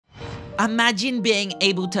Imagine being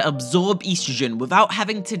able to absorb estrogen without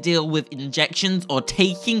having to deal with injections or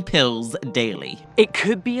taking pills daily. It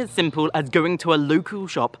could be as simple as going to a local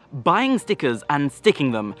shop, buying stickers and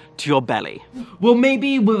sticking them to your belly. Well,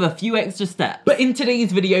 maybe with a few extra steps. But in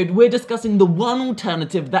today's video, we're discussing the one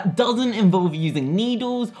alternative that doesn't involve using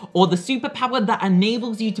needles or the superpower that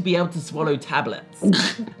enables you to be able to swallow tablets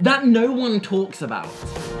that no one talks about.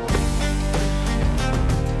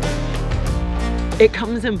 It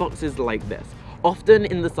comes in boxes like this, often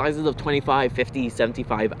in the sizes of 25, 50,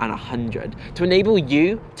 75 and 100, to enable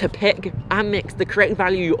you to pick and mix the correct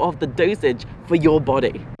value of the dosage for your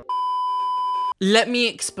body. Let me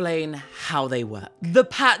explain how they work. The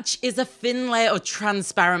patch is a thin layer of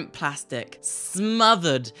transparent plastic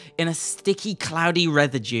smothered in a sticky, cloudy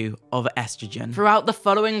residue of estrogen. Throughout the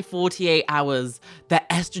following 48 hours, the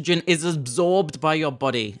estrogen is absorbed by your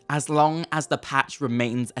body as long as the patch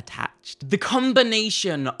remains attached. The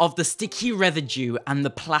combination of the sticky residue and the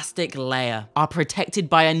plastic layer are protected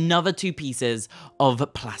by another two pieces of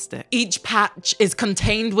plastic. Each patch is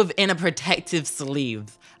contained within a protective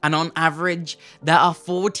sleeve, and on average, there are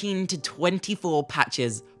 14 to 24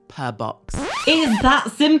 patches per box. It is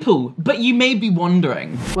that simple, but you may be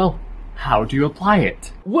wondering, well, how do you apply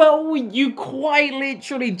it? well, you quite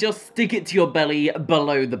literally just stick it to your belly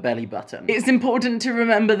below the belly button. It's important to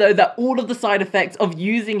remember though that all of the side effects of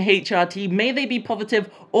using HRT, may they be positive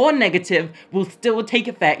or negative, will still take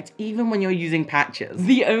effect even when you're using patches.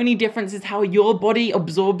 The only difference is how your body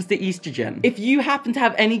absorbs the estrogen. If you happen to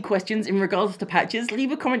have any questions in regards to patches,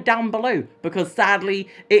 leave a comment down below, because sadly,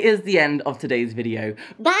 it is the end of today's video.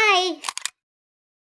 Bye!